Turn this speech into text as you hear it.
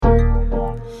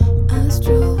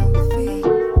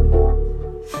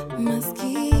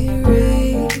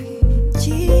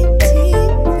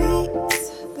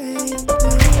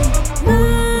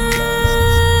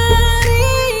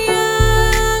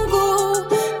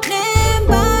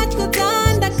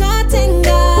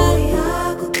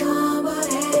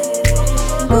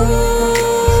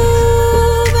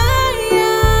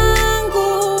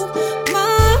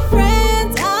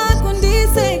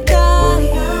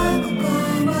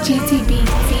GTB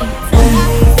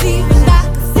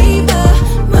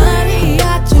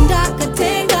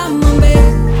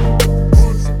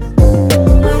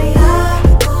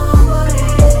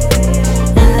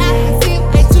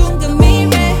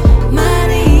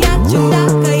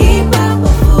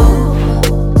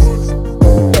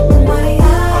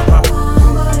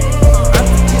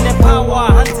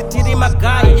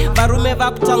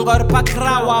vakutangari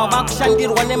pakrawa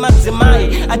vakushandirwa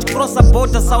nemadzimai achikrosa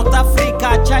border South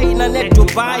Africa, China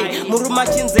neDubai. Murume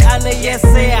achinzi ane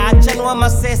yese achanwa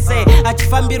masese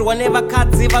achifambirwa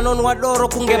nevakadzi vanonwa doro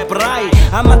kunge brai.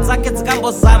 Hama dzake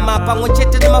dzikambozama pamwe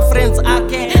chete nemafriends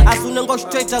ake, asi unenge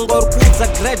uchitoita ngorikudza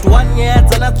grade 1 nyaya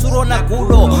dzanatsuro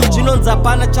nagudo. Zvinonzi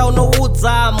hapana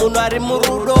chaunoudza munhu ari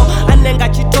murudo anenge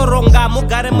achitoronga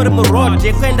mugare muri muroad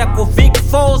yekuenda kuVic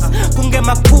Falls kunge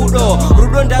makudo.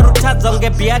 Rudo ndarutadza unge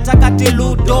Beata kati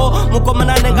ludo.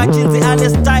 Mukomana anenge achinzi ane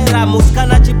styra,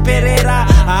 musikana achiperera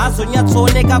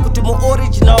haazonyatsooneka kuti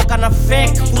muoriginal kana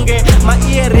fake kunge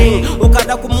maearring.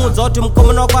 Ukada kumuudza kuti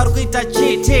mukomana wako ari kuita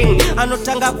cheating,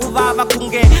 anotanga kuvava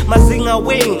kunge mazinga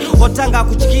wing. Otanga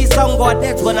kutyisa unge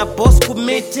wadedzwa naboss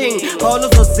kumeeting.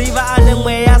 Paunozoziva ane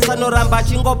mweya sanoramba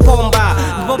achingopomba,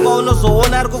 ndipo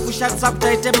paunozoona ari kukushandisa kuti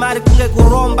aite mari kunge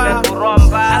kuromba.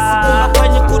 Asi kumba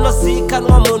kwenyu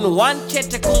kunozivikanwa munhu one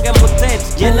chete kunge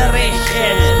muthird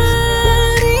generation.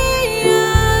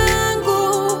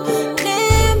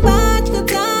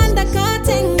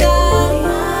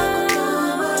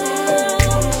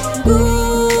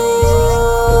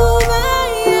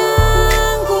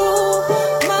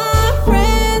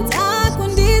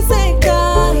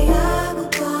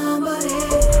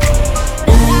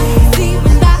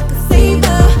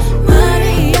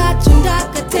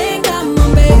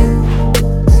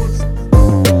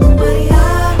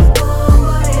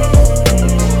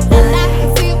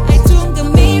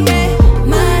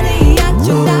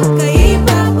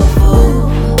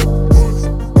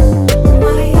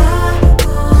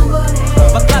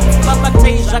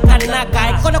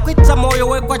 Moyo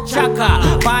wekwachaka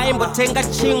paimbotenga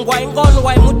chingwa ingoni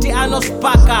waimuti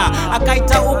anospaka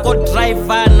akaita ugo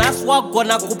driver nasi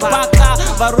wagona kupaka.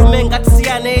 Varume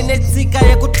ngatisiyane netsika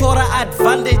yekutora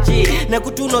advantage,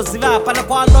 nekuti unoziva hapana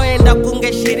kwaanoenda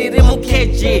kunge shiriri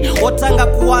mukeji. Wotanga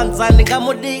kuwanza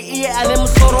ndingamudi iye ane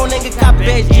musoro unenge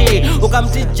kabeji.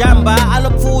 Ukamuti jamba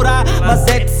anopfuura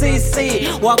maZCC,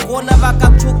 wakuona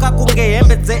vakatsvuka kunge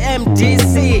hembe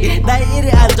dzeMDC. Dai iri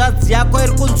hanzvadzi yako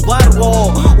iri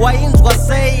kunzwarwo wainzwa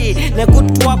sei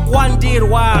nekuti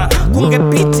wakwandirwa kunge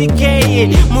PTK.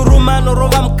 Murume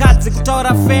anorova mukadzi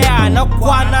kutaura fea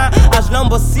nokwana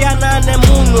hazvinambosiyana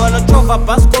nemunhu anochovha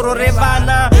bhasikoro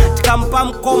revana. Tikamupa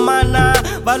mukomana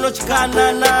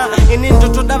vanotyanana. Ini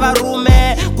ndotoda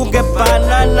varume kunge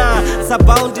banana,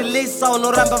 saboundilisa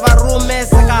unoramba varume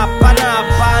saka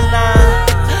hapana.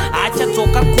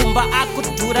 Achatsoka kumba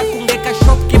akudhura kunge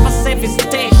kashopkeeper service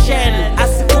station.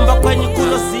 Asi kumba kwenyu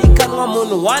kunozivikanwa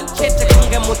munhu one chete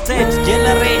kunge muthird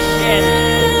generation.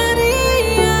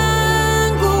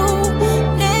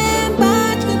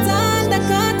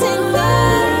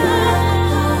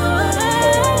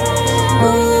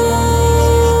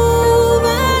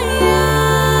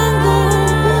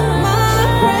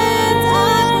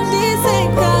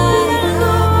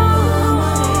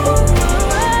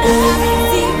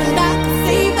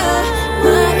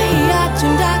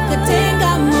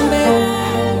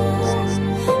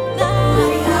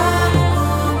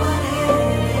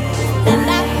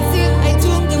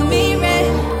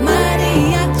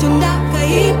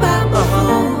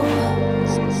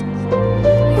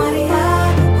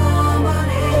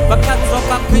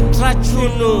 Kuitira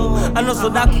chunu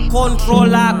anozoda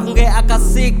kukontrola kunge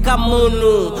akasika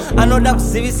munhu. Anoda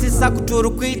kuzivisisa kuti uri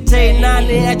kuitei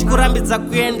nani, achikurambidza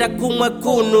kuenda kumwe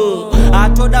kunhu.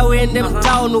 Atoda uende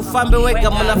mutauni ufambe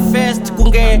wega muna first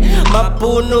kunge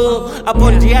mabhunu.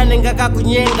 Apo ndiye anenge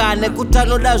akakunyenga nekuti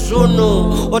anoda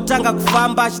zvunhu. Otanga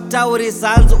kufamba achitaurisa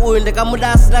hanzi uyu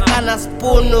ndikamuda asina kana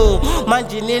spunu.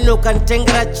 Manje inini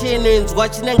ukanditengera chinhu inzwa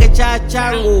chinenge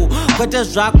changu, kwete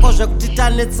zvako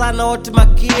zvekutitanitsana oti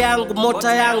maki yangu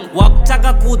mota yangu.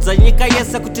 Wakutaka kuudza nyika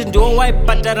yese kuti ndiwo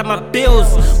waibhadhara mabills.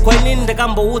 Kwenini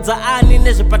ndikamboudza ani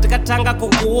nezvepatikatanga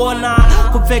kukuona.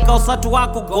 Kupfeka usati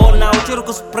wakugona uchiri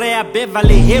kuspraya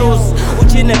Beverly Hills,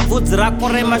 uchine bvudzi rako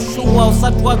remashuwa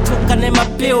usati watsuka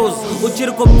nemapills.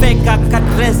 Uchiri kupfeka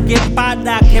kadress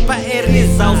kepada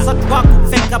kepaeriza usati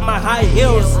wakupfeka mahigh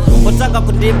heels. Otanga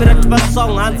kundiimbira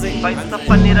timasong hanzi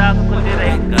paisafanira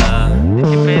kundirega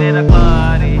ndichiperera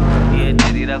kwaari iye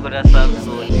ndirira kuda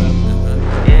Samsoni.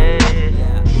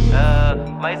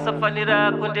 My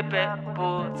waisafanira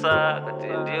kundipeputsa kuti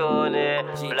ndione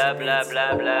bla bla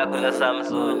bla bla kuna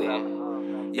Samsoni.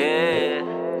 Yeah.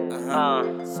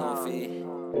 Sophie.